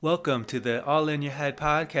Welcome to the All in Your Head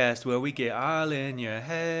podcast, where we get all in your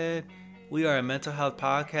head. We are a mental health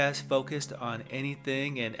podcast focused on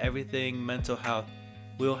anything and everything mental health.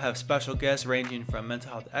 We'll have special guests ranging from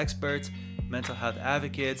mental health experts, mental health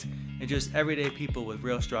advocates, and just everyday people with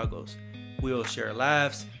real struggles. We will share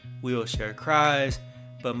laughs, we will share cries,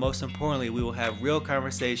 but most importantly, we will have real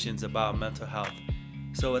conversations about mental health.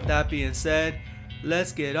 So, with that being said,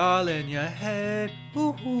 let's get all in your head.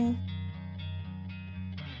 Woo-hoo.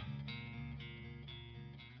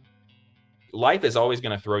 Life is always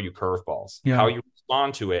going to throw you curveballs. Yeah. How you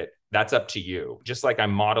respond to it, that's up to you. Just like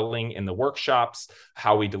I'm modeling in the workshops,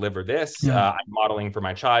 how we deliver this, Yeah. I'm modeling for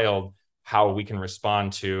my child how we can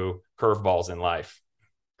respond to curveballs in life.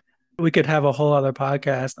 We could have a whole other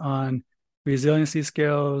podcast on resiliency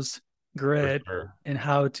skills, For grit, sure. and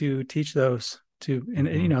how to teach those to, and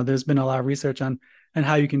Mhm. there's been a lot of research on and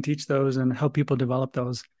how you can teach those and help people develop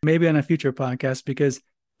those. Maybe on a future podcast, because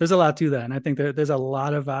there's a lot to that. And I think there's a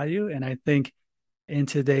lot of value. And I think in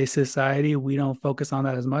today's society, we don't focus on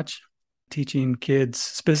that as much, teaching kids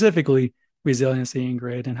specifically resiliency and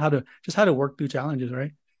grit and how to work through challenges,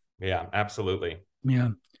 right? Yeah, absolutely. Yeah.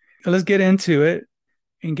 Let's get into it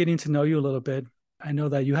and getting to know you a little bit. I know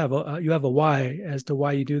that you have a why as to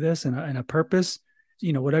why you do this and a purpose.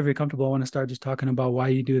 Whatever you're comfortable. I want to start just talking about why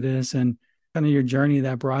you do this and kind of your journey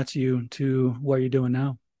that brought you to what you're doing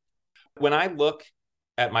now. When I look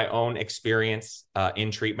at my own experience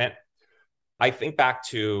in treatment, I think back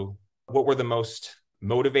to what were the most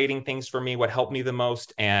motivating things for me, what helped me the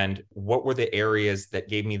most, and what were the areas that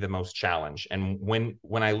gave me the most challenge. And when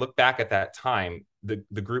I look back at that time,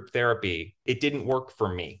 the group therapy, it didn't work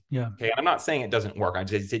for me. Yeah. Okay. I'm not saying it doesn't work.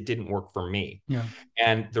 It didn't work for me. Yeah.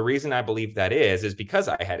 And the reason I believe that is because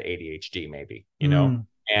I had ADHD, maybe, Mm,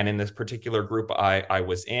 And in this particular group I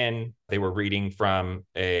was in, they were reading from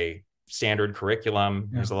a standard curriculum.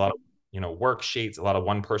 yeah. There's a lot of, worksheets, a lot of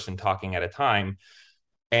one person talking at a time.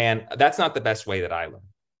 And that's not the best way that I learn.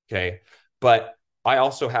 Okay. But I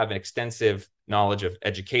also have an extensive knowledge of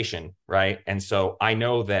education, right? And so I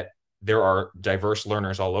know that there are diverse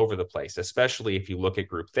learners all over the place, especially if you look at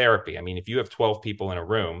group therapy. I mean, if you have 12 people in a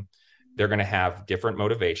room, they're going to have different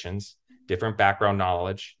motivations, different background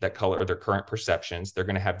knowledge that color their current perceptions. They're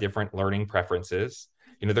going to have different learning preferences.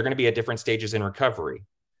 They're going to be at different stages in recovery.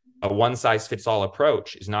 A one size fits all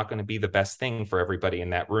approach is not going to be the best thing for everybody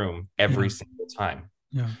in that room every Yeah. single time.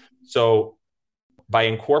 Yeah. So by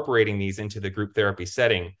incorporating these into the group therapy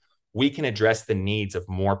setting, we can address the needs of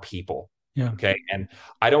more people. Yeah. Okay. And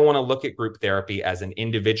I don't want to look at group therapy as an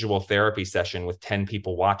individual therapy session with 10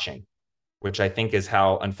 people watching, which I think is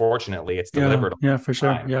how, unfortunately, it's Yeah. delivered all Yeah, for the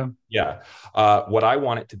sure. time. Yeah. Yeah. What I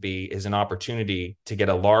want it to be is an opportunity to get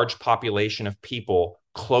a large population of people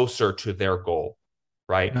closer to their goal,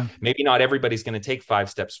 right? Yeah. Maybe not everybody's going to take 5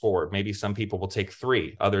 steps forward. Maybe some people will take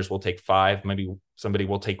 3, others will take 5, maybe somebody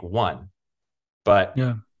will take 1. But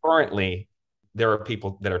Yeah. currently, there are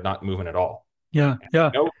people that are not moving at all. Yeah. And Yeah.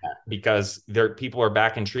 I know that because people are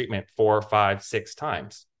back in treatment 4, 5, 6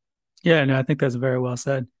 times. Yeah. No, I think that's very well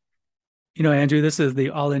said. Andrew, this is the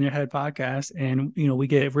All in Your Head podcast, and we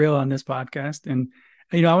get real on this podcast, and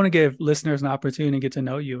I want to give listeners an opportunity to get to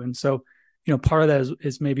know you, and so part of that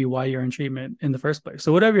is maybe why you're in treatment in the first place.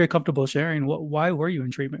 So whatever you're comfortable sharing, why were you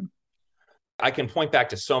in treatment? I can point back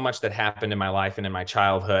to so much that happened in my life and in my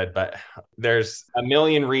childhood, but there's a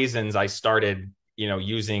million reasons I started,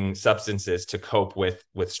 using substances to cope with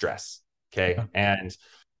stress. Yeah. Okay. And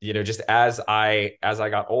just as I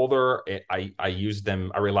got older, I used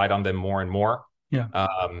them, I relied on them more and more. Yeah.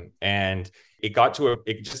 And it got to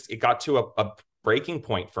a breaking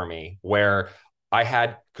point for me where I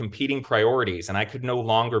had competing priorities and I could no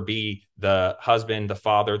longer be the husband, the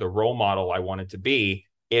father, the role model I wanted to be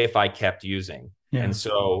if I kept using. Yeah. And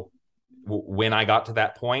so when I got to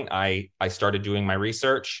that point, I started doing my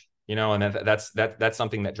research, and that's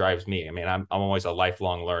something that drives me. I mean, I'm always a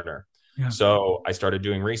lifelong learner. Yeah. So I started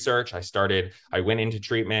doing research. I went into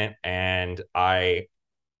treatment and I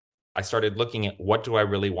started looking at what do I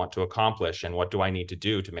really want to accomplish and what do I need to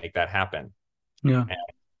do to make that happen. Yeah. And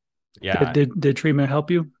Did, yeah, did treatment help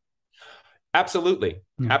you? absolutely.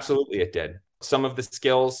 Yeah. Absolutely, it did. Some of the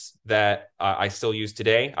skills that I still use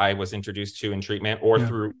today, I was introduced to in treatment or Yeah.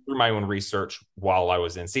 through my own research while I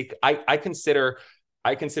was in. See, I consider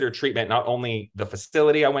treatment not only the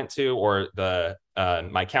facility I went to or the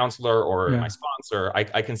my counselor or Yeah. my sponsor.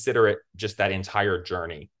 I consider it just that entire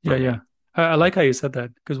journey Yeah. for Yeah. me. I like how you said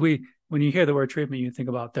that, because when you hear the word treatment, you think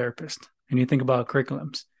about therapist and you think about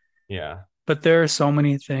curriculums, Yeah, but there are so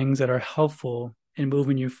many things that are helpful in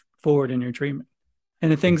moving you forward in your treatment.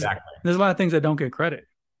 And exactly. there's a lot of things that don't get credit.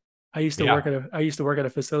 Yeah. I used to work at a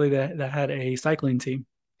facility that had a cycling team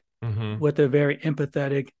Hmm. with a very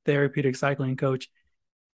empathetic therapeutic cycling coach.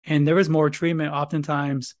 And there was more treatment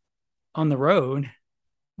oftentimes on the road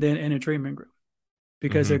than in a treatment group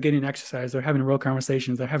because Hmm. they're getting exercise, they're having real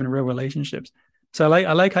conversations, they're having real relationships. So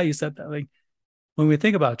I like how you said that. Like when we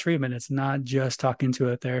think about treatment, it's not just talking to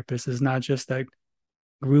a therapist, it's not just that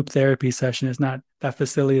group therapy session, it's not that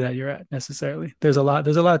facility that you're at necessarily. There's a lot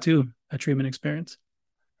to a treatment experience.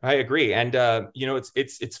 I agree, and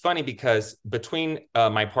it's funny because between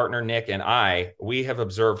my partner Nick and I, we have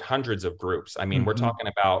observed hundreds of groups. I mean, we're Mm-hmm. talking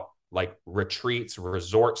about like retreats,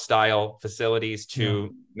 resort style facilities Yeah.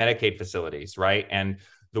 to Medicaid facilities, right? And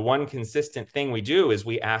the one consistent thing we do is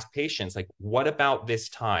we ask patients, like, what about this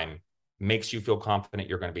time makes you feel confident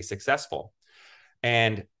you're going to be successful?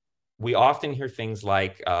 And we often hear things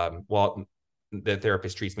like, well, the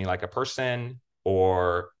therapist treats me like a person,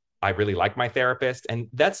 or I really like my therapist. And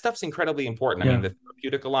that stuff's incredibly important. I Yeah. mean, the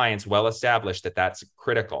Therapeutic Alliance, well established that that's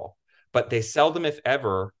critical, but they seldom, if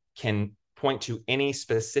ever, can point to any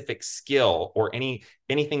specific skill or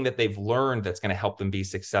anything that they've learned that's going to help them be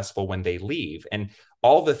successful when they leave. And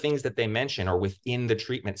all the things that they mention are within the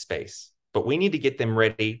treatment space, but we need to get them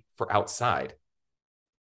ready for outside,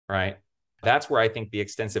 right? That's where I think the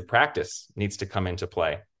extensive practice needs to come into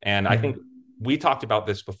play. And I Yeah. think we talked about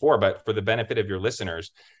this before, but for the benefit of your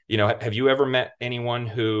listeners, have you ever met anyone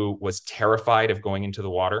who was terrified of going into the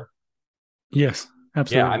water? Yes, Yeah, I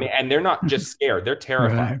absolutely. mean, and they're not just scared, they're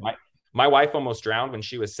terrified. Right. My wife almost drowned when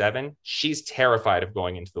she was 7. She's terrified of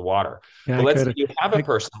going into the water. Yeah, But I let's say could. you have a I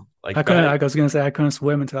person I like, go couldn't. ahead. I was gonna say I couldn't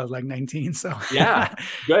swim until I was like 19. So Yeah,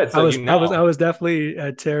 good. I So was you I was know. I was definitely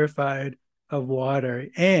terrified of water.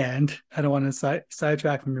 And I don't want to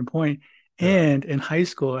sidetrack from your point. Yeah. And in high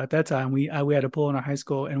school at that time, we had a pool in our high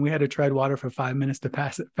school, and we had to tread water for 5 minutes to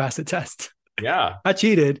pass the test. Yeah. I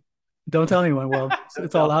cheated. Don't tell anyone. Well,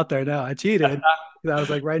 it's all No. out there now. I cheated because I was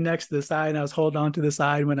like right next to the side, and I was holding on to the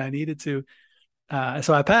side when I needed to.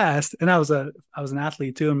 So I passed, and I was an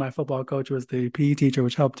athlete too, and my football coach was the PE teacher,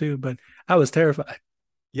 which helped too. But I was terrified.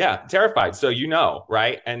 Yeah, terrified. So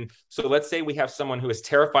right? And so let's say we have someone who is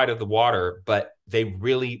terrified of the water, but they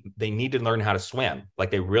need to learn how to swim.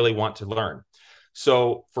 Like they really want to learn.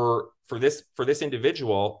 So for this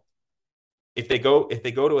individual, if they go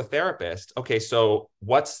to a therapist, okay, so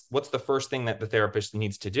what's the first thing that the therapist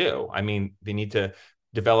needs to do? I mean, they need to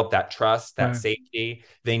develop that trust, that Right. safety.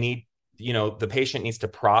 They need, the patient needs to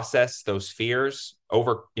process those fears,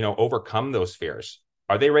 overcome those fears.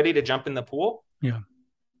 Are they ready to jump in the pool? Yeah.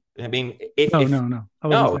 I mean, if No, if no, no. I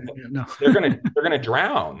wasn't no, saying yeah, no. they're gonna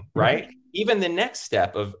drown, Right. right? Even the next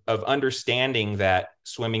step of understanding that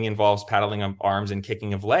swimming involves paddling of arms and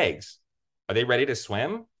kicking of legs. Are they ready to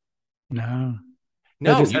swim? No.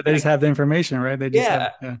 They No, just you they gotta, just have the information, right? They just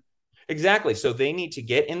have yeah, yeah. exactly. So they need to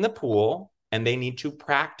get in the pool and they need to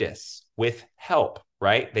practice with help,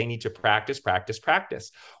 right? They need to practice, practice,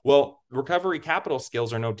 practice. Well, recovery capital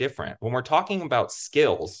skills are no different. When we're talking about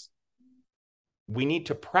skills, we need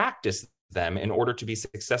to practice them in order to be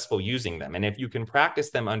successful using them. And if you can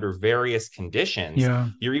practice them under various conditions, Yeah.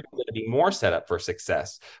 you're even going to be more set up for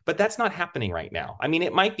success. But that's not happening right now. I mean,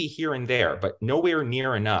 it might be here and there, but nowhere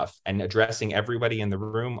near enough. And addressing everybody in the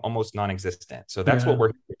room, almost non-existent. So that's Yeah. what we're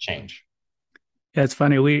here to change. Yeah, it's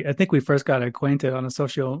funny. I think we first got acquainted on a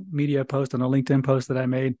social media post, on a LinkedIn post that I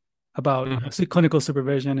made about Mhm. clinical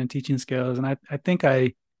supervision and teaching skills. And I think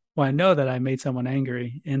I know that I made someone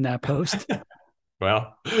angry in that post.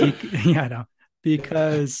 Well, Yeah, I know.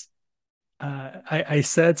 Because I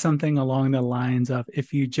said something along the lines of,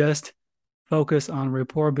 if you just focus on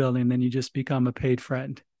rapport building, then you just become a paid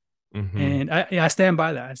friend. mhm. And I stand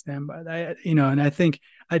by that. I stand by that. And I think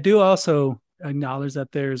I do also acknowledge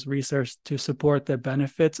that there's research to support the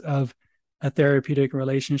benefits of a therapeutic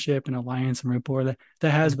relationship and alliance and rapport that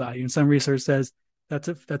has value. And some research says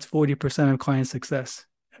that's 40% of client success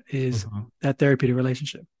is Mhm. that therapeutic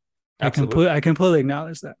relationship. Absolutely. I completely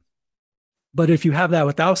acknowledge that. But if you have that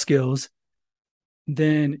without skills,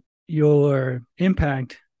 then your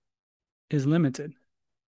impact is limited.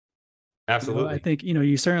 I Absolutely. think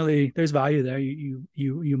you certainly, there's value there.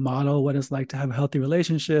 You model what it's like to have a healthy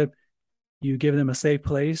relationship. You give them a safe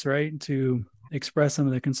place, right, to express some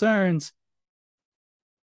of their concerns.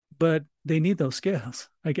 But they need those skills.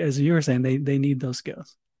 Like as you were saying, they need those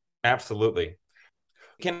skills. Absolutely.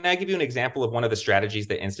 Can I give you an example of one of the strategies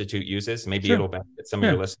that Institute uses? Maybe Sure. it'll benefit some of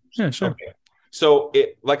your Yeah. listeners. Yeah. Sure. Okay. So,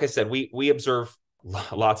 like I said, we observe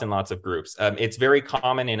lots and lots of groups. It's very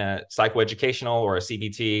common in a psychoeducational or a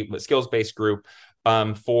CBT skills-based group,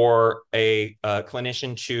 for a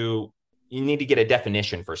clinician to you need to get a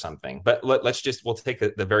definition for something. But we'll take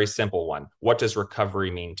the very simple one. What does recovery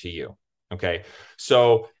mean to you? Okay.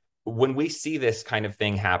 So when we see this kind of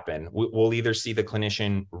thing happen, we'll either see the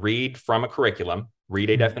clinician read from a curriculum, read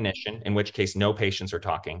a definition, in which case no patients are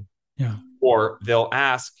talking, or they'll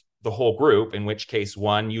ask the whole group, in which case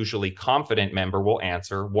one usually confident member will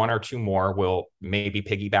answer, one or two more will maybe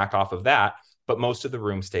piggyback off of that, but most of the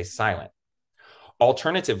room stays silent.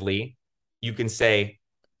 Alternatively, you can say,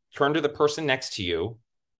 turn to the person next to you,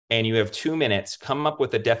 and you have 2 minutes, come up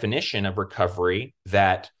with a definition of recovery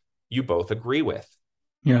that you both agree with.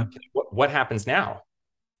 Yeah. What happens now?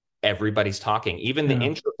 Everybody's talking. Even the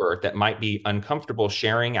introvert that might be uncomfortable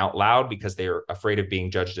sharing out loud because they're afraid of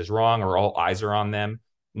being judged as wrong or all eyes are on them.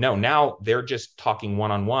 No, now they're just talking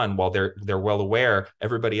one-on-one while they're well aware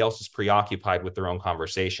everybody else is preoccupied with their own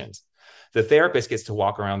conversations. The therapist gets to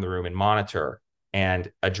walk around the room and monitor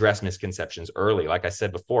and address misconceptions early. Like I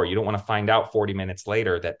said before, you don't want to find out 40 minutes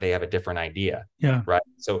later that they have a different idea. Yeah. Right.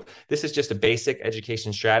 So this is just a basic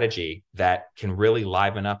education strategy that can really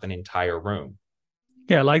liven up an entire room.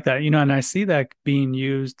 Yeah, I like that. And I see that being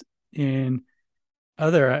used in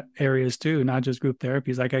other areas too, not just group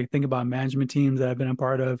therapies. Like I think about management teams that I've been a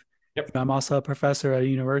part of. Yep. I'm also a professor at a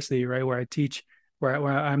university, right, where I teach, where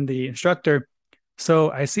I'm the instructor.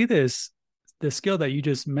 So I see the skill that you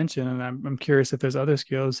just mentioned, and I'm curious if there's other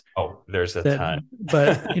skills. Oh, there's a ton.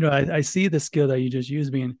 But I see the skill that you just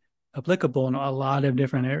used being applicable in a lot of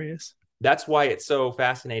different areas. That's why it's so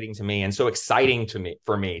fascinating to me and so exciting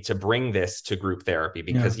for me to bring this to group therapy,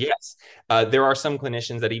 because yes, there are some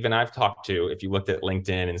clinicians that even I've talked to, if you looked at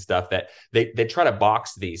LinkedIn and stuff, that they try to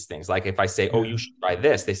box these things. Like if I say, oh, you should try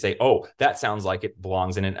this, they say, oh, that sounds like it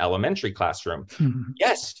belongs in an elementary classroom.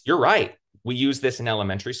 Yes, you're right. We use this in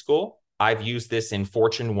elementary school. I've used this in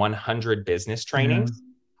Fortune 100 business trainings.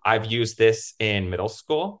 I've used this in middle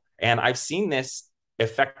school, and I've seen this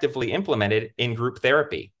effectively implemented in group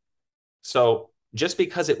therapy. So just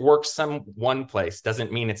because it works one place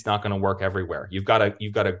doesn't mean it's not going to work everywhere. You've got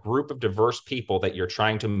a group of diverse people that you're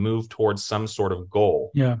trying to move towards some sort of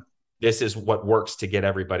goal. Yeah. This is what works to get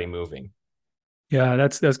everybody moving. Yeah,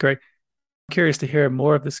 that's great. I'm curious to hear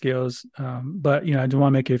more of the skills. But I do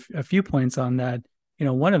want to make a few points on that.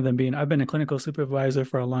 One of them being, I've been a clinical supervisor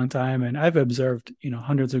for a long time, and I've observed,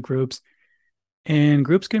 hundreds of groups, and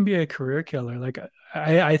groups can be a career killer. Like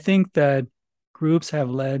I think that groups have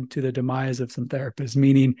led to the demise of some therapists,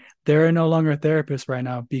 meaning there are no longer therapists right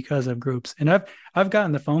now because of groups. And I've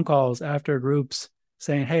gotten the phone calls after groups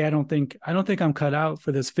saying, hey, I don't think I'm cut out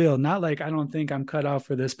for this field. Not like, I don't think I'm cut out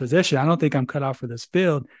for this position. I don't think I'm cut out for this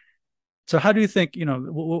field. So how do you think,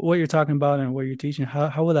 what you're talking about and what you're teaching,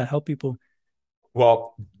 how will that help people?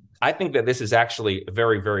 Well, I think that this is actually a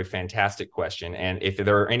very, very fantastic question. And if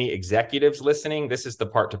there are any executives listening, this is the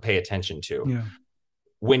part to pay attention to. Yeah.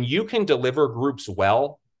 When you can deliver groups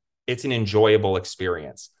well, it's an enjoyable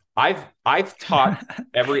experience. I've taught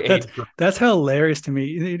every age. That's hilarious to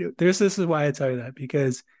me. This is why I tell you that,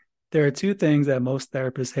 because there are two things that most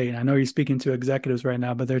therapists hate. I know you're speaking to executives right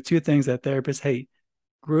now, but there are two things that therapists hate: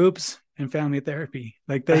 groups and family therapy.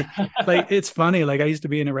 Like it's funny. Like I used to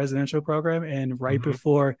be in a residential program, and right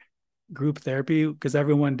before group therapy, because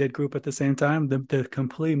everyone did group at the same time, the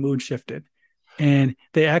complete mood shifted. And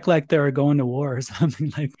they act like they were going to war or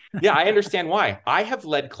something like that. Yeah, I understand why. I have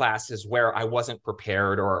led classes where I wasn't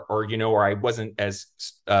prepared or I wasn't as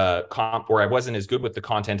or I wasn't as good with the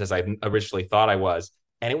content as I originally thought I was.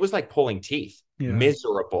 And it was like pulling teeth,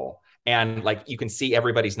 miserable. And like, you can see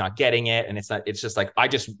everybody's not getting it. And it's just like, I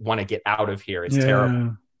just want to get out of here. It's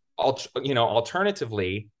terrible.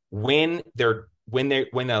 Alternatively, when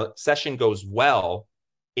the session goes well,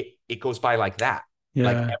 it goes by like that. Yeah.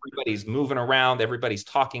 Like everybody's moving around, everybody's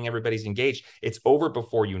talking, everybody's engaged. It's over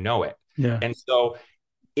before you know it. Yeah. And so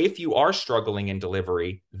if you are struggling in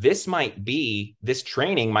delivery, this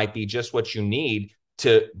training might be just what you need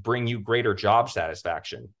to bring you greater job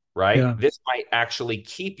satisfaction, right? Yeah. This might actually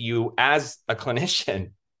keep you as a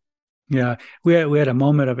clinician. Yeah. We had a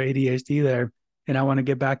moment of ADHD there, and I want to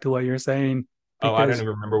get back to what you're saying. Because, I don't even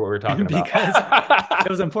remember what we were talking about. Because it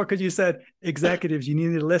was important, because you said executives, you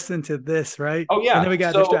need to listen to this, right? Oh, yeah. And then we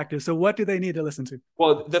got distracted. So what do they need to listen to?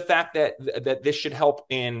 Well, the fact that this should help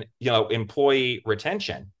in, employee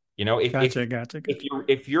retention. Gotcha.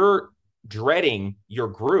 If you're dreading your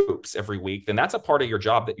groups every week, then that's a part of your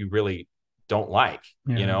job that you really don't like,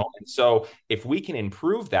 And so if we can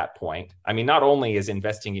improve that point, I mean, not only is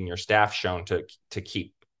investing in your staff shown to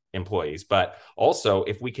keep employees, but also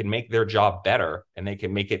if we can make their job better and they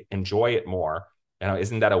can enjoy it more,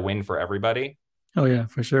 isn't that a win for everybody? Oh yeah,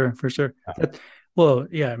 for sure. Yeah. Well,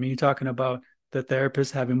 yeah, I mean, you're talking about the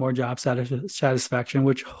therapist having more job satisfaction,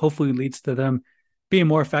 which hopefully leads to them being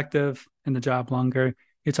more effective in the job longer.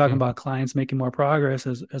 You're talking about clients making more progress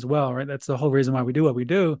as well, right? That's the whole reason why we do what we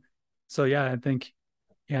do. So I think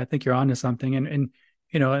you're onto something. And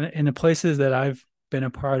in the places that I've been a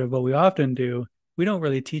part of, what we often do, we don't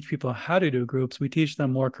really teach people how to do groups. We teach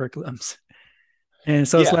them more curriculums. And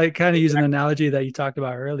so it's like kind of using the analogy that you talked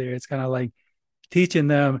about earlier. It's kind of like teaching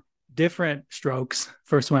them different strokes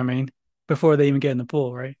for swimming before they even get in the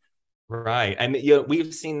pool, right? Right. And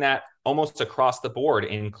we've seen that almost across the board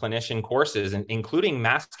in clinician courses, and including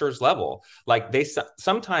master's level. Like they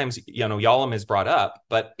sometimes, Yalom is brought up,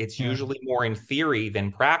 but it's usually more in theory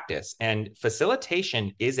than practice. And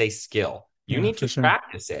facilitation is a skill. You need to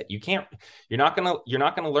practice it. You're not going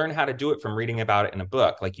to learn how to do it from reading about it in a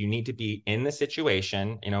book. Like you need to be in the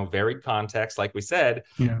situation, varied context, like we said,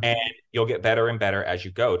 and you'll get better and better as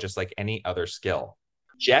you go, just like any other skill.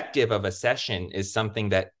 Objective of a session is something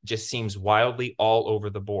that just seems wildly all over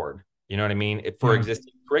the board. You know what I mean? For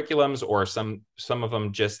existing curriculums, or some of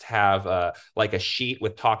them just have like a sheet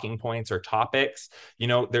with talking points or topics.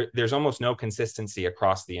 There's almost no consistency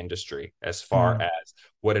across the industry as far as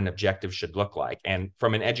what an objective should look like. And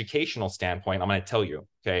from an educational standpoint, I'm going to tell you,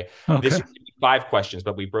 okay. This is 5 questions,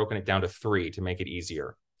 but we've broken it down to 3 to make it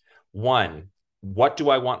easier. 1, what do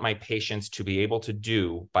I want my patients to be able to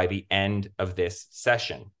do by the end of this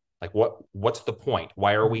session? Like what's the point?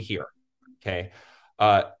 Why are we here? Okay.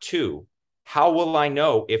 2, how will I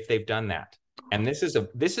know if they've done that? And this is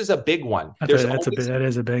a big one. That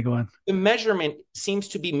is a big one. The measurement seems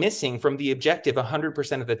to be missing from the objective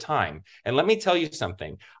 100% of the time. And let me tell you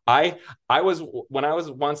something. When I was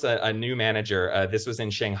once a new manager, this was in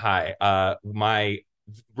Shanghai, my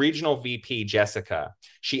regional VP, Jessica,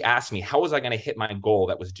 she asked me, how was I going to hit my goal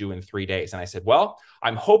that was due in 3 days? And I said, well,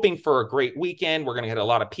 I'm hoping for a great weekend. We're going to get a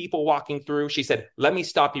lot of people walking through. She said, let me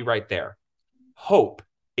stop you right there. Hope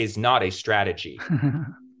is not a strategy.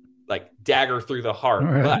 Like dagger through the heart,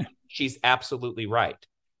 but she's absolutely right.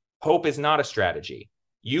 Hope is not a strategy.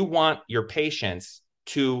 You want your patients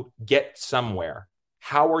to get somewhere.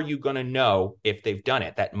 How are you going to know if they've done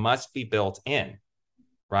it? That must be built in,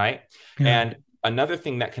 right? And another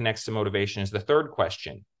thing that connects to motivation is the 3rd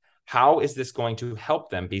question. How is this going to help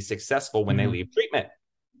them be successful when they leave treatment?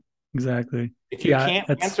 Exactly. If you can't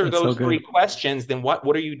answer those 3 questions, then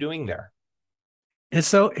what are you doing there? It's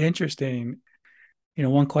so interesting.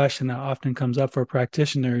 One question that often comes up for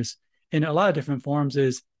practitioners in a lot of different forms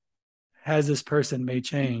is, has this person made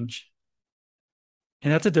change?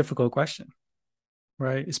 And that's a difficult question,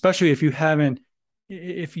 right? Especially if you have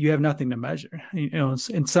nothing to measure, and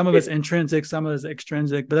some of it's intrinsic, some of it's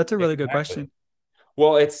extrinsic, but that's a really good question.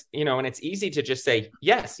 Well, it's, and it's easy to just say,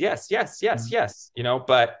 yes,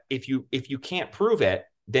 but if you can't prove it,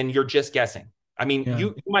 then you're just guessing. I mean,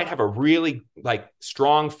 you might have a really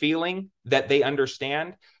strong feeling that they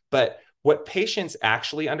understand, but what patients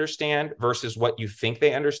actually understand versus what you think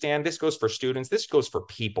they understand, this goes for students, this goes for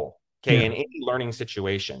people, okay, in any learning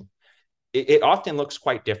situation, it often looks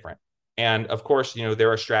quite different. And of course,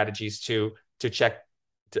 there are strategies to check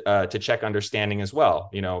understanding as well,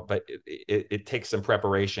 but it takes some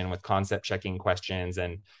preparation with concept checking questions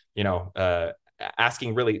and,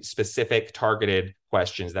 asking really specific targeted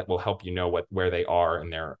questions that will help where they are in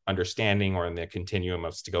their understanding or in the continuum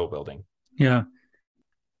of skill building. Yeah.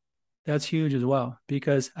 That's huge as well,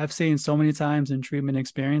 because I've seen so many times in treatment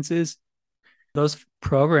experiences, those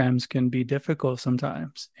programs can be difficult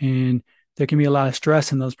sometimes, and there can be a lot of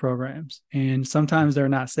stress in those programs, and sometimes they're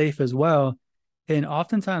not safe as well. And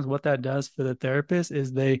oftentimes what that does for the therapist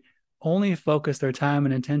is they only focus their time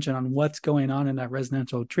and attention on what's going on in that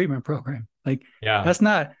residential treatment program. That's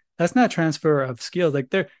not transfer of skills. Like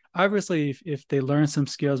they're obviously, if they learn some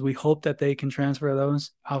skills, we hope that they can transfer those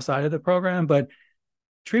outside of the program, but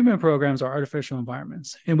treatment programs are artificial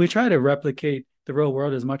environments, and we try to replicate the real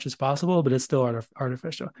world as much as possible, but it's still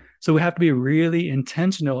artificial. So we have to be really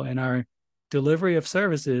intentional in our delivery of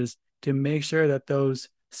services to make sure that those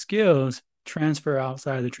skills transfer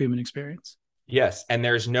outside of the treatment experience. Yes. And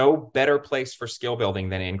there's no better place for skill building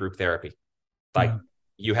than in-group therapy.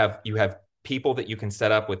 You have people that you can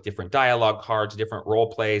set up with different dialogue cards, different role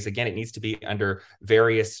plays. Again, it needs to be under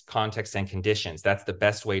various contexts and conditions. That's the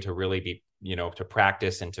best way to really be, to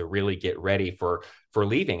practice and to really get ready for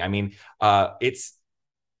leaving. I mean, it's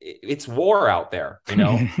war out there,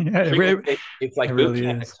 it's like boot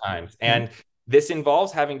camp at times. And this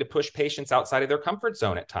involves having to push patients outside of their comfort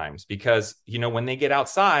zone at times, because, when they get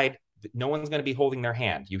outside, no one's going to be holding their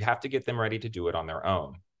hand. You have to get them ready to do it on their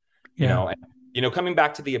own, Coming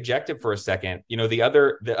back to the objective for a second, the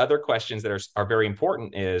other questions that are very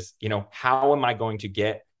important is, how am I going to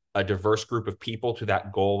get a diverse group of people to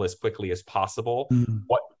that goal as quickly as possible? Mm.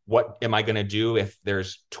 What am I going to do if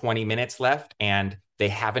there's 20 minutes left and they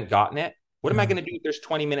haven't gotten it? What am I going to do if there's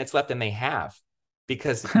 20 minutes left and they have?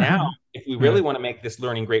 Because now, if we really want to make this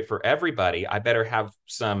learning great for everybody, I better have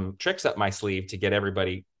some tricks up my sleeve to get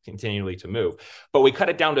everybody continually to move. But we cut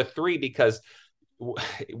it down to 3 because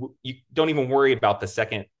you don't even worry about the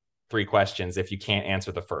second 3 questions if you can't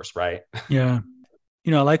answer the first, right? Yeah.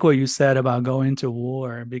 I like what you said about going to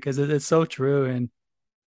war, because it's so true. And,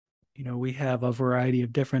 we have a variety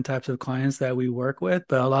of different types of clients that we work with,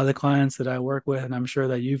 but a lot of the clients that I work with, and I'm sure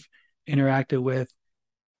that you've interacted with,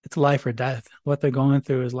 it's life or death. What they're going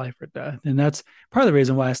through is life or death. And that's part of the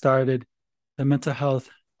reason why I started the mental health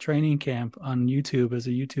training camp on YouTube as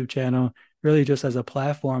a YouTube channel, really just as a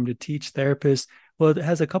platform to teach therapists. Well, it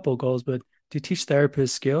has a couple of goals, but to teach therapists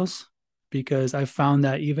skills, because I found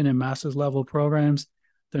that even in master's level programs,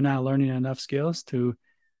 they're not learning enough skills to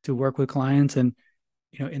work with clients. And,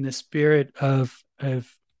 in the spirit of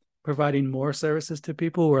providing more services to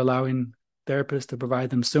people, we're allowing therapists to provide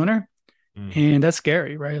them sooner. And that's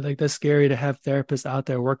scary, right? Like, that's scary to have therapists out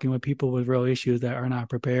there working with people with real issues that are not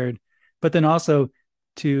prepared, but then also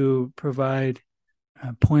to provide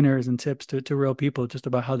pointers and tips to real people just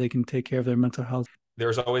about how they can take care of their mental health.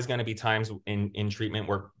 There's always going to be times in treatment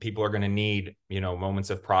where people are going to need, moments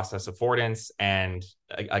of process affordance. And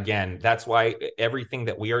again, that's why everything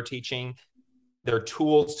that we are teaching, they're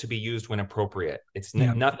tools to be used when appropriate.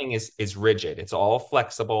 Nothing is rigid. It's all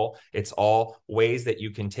flexible. It's all ways that you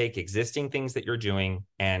can take existing things that you're doing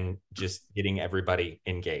and just getting everybody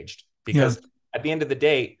engaged. Because at the end of the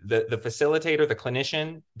day, the facilitator, the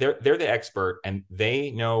clinician, they're the expert and they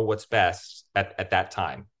know what's best at that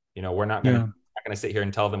time. We're not going to sit here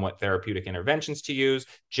and tell them what therapeutic interventions to use,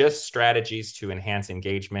 just strategies to enhance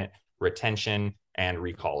engagement, retention, and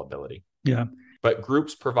recallability. Yeah. But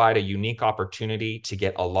groups provide a unique opportunity to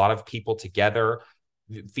get a lot of people together,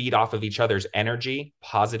 feed off of each other's energy,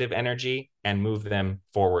 positive energy, and move them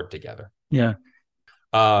forward together. Yeah.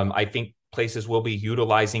 I think places will be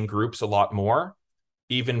utilizing groups a lot more.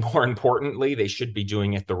 Even more importantly, they should be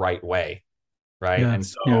doing it the right way. Right. Yeah. And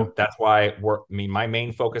so that's why my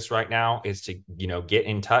main focus right now is to, get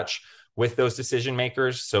in touch with those decision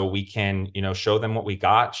makers so we can, show them what we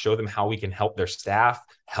got, show them how we can help their staff,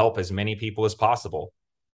 help as many people as possible.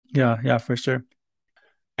 Yeah, for sure.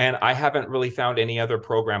 And I haven't really found any other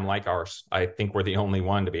program like ours. I think we're the only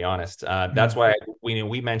one, to be honest. That's why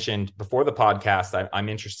we mentioned before the podcast, I'm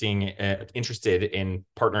interested in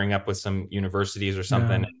partnering up with some universities or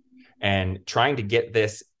something and trying to get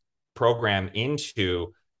this program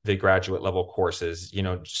into the graduate level courses,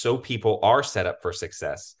 so people are set up for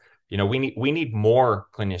success. We need more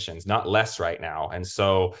clinicians, not less right now. And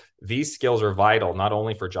so these skills are vital, not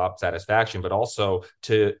only for job satisfaction, but also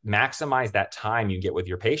to maximize that time you get with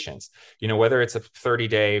your patients. Whether it's a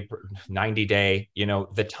 30-day, 90-day,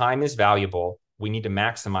 the time is valuable. We need to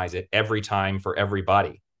maximize it every time for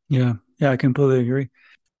everybody. Yeah, I completely agree.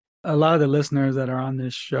 A lot of the listeners that are on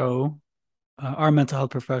this show are mental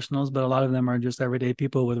health professionals, but a lot of them are just everyday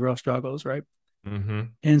people with real struggles, right? Mm-hmm.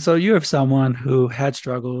 And so you have someone who had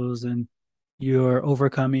struggles and you're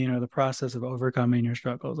overcoming, or the process of overcoming your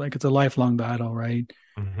struggles. Like, it's a lifelong battle, right?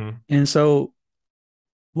 Mm-hmm. And so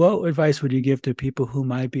what advice would you give to people who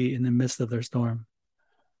might be in the midst of their storm?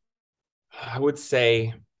 I would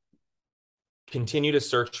say continue to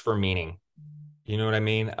search for meaning. You know what I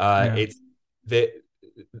mean? It's that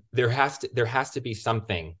there has to be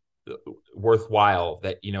something worthwhile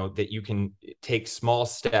that you can take small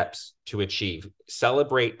steps to achieve.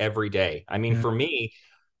 Celebrate every day. I mean, for me,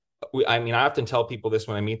 I often tell people this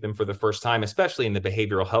when I meet them for the first time, especially in the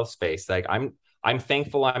behavioral health space. Like, I'm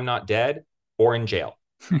thankful I'm not dead or in jail,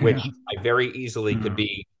 which I very easily could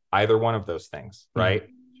be either one of those things, right?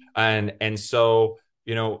 And so,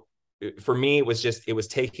 for me, it was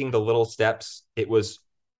taking the little steps.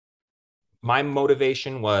 My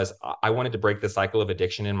motivation was I wanted to break the cycle of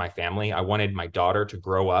addiction in my family. I wanted my daughter to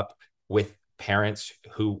grow up with parents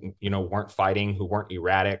who, weren't fighting, who weren't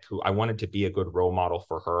erratic, who I wanted to be a good role model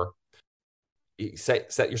for her.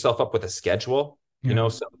 Set yourself up with a schedule,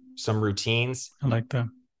 some routines. I like that.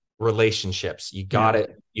 Relationships. You got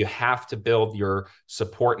it. You have to build your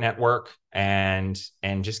support network and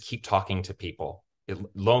just keep talking to people.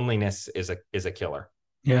 Loneliness is a killer.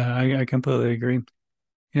 Yeah, I completely agree.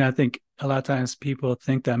 I think a lot of times people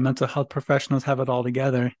think that mental health professionals have it all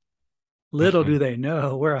together. Little do they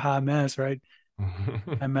know we're a hot mess, right?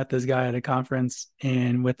 I met this guy at a conference,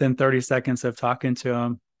 and within 30 seconds of talking to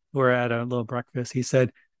him, were at a little breakfast. He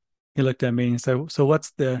said, he looked at me and said, "So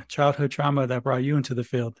what's the childhood trauma that brought you into the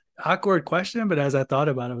field?" Awkward question, but as I thought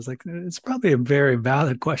about it, I was like, it's probably a very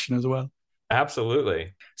valid question as well.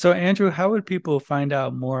 Absolutely. So, Andrew, how would people find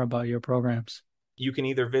out more about your programs? You can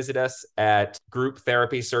either visit us at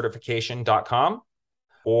grouptherapycertification.com,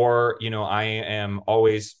 or, I am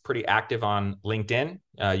always pretty active on LinkedIn.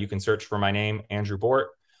 You can search for my name, Andrew Bort.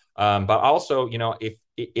 But also,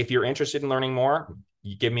 if you're interested in learning more,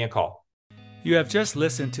 you give me a call. You have just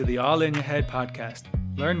listened to the All in Your Head podcast.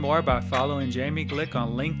 Learn more by following Jamie Glick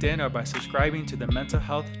on LinkedIn or by subscribing to the Mental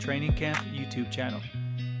Health Training Camp YouTube channel.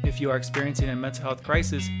 If you are experiencing a mental health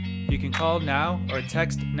crisis, you can call now or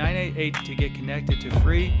text 988 to get connected to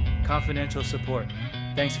free, confidential support.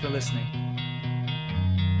 Thanks for listening.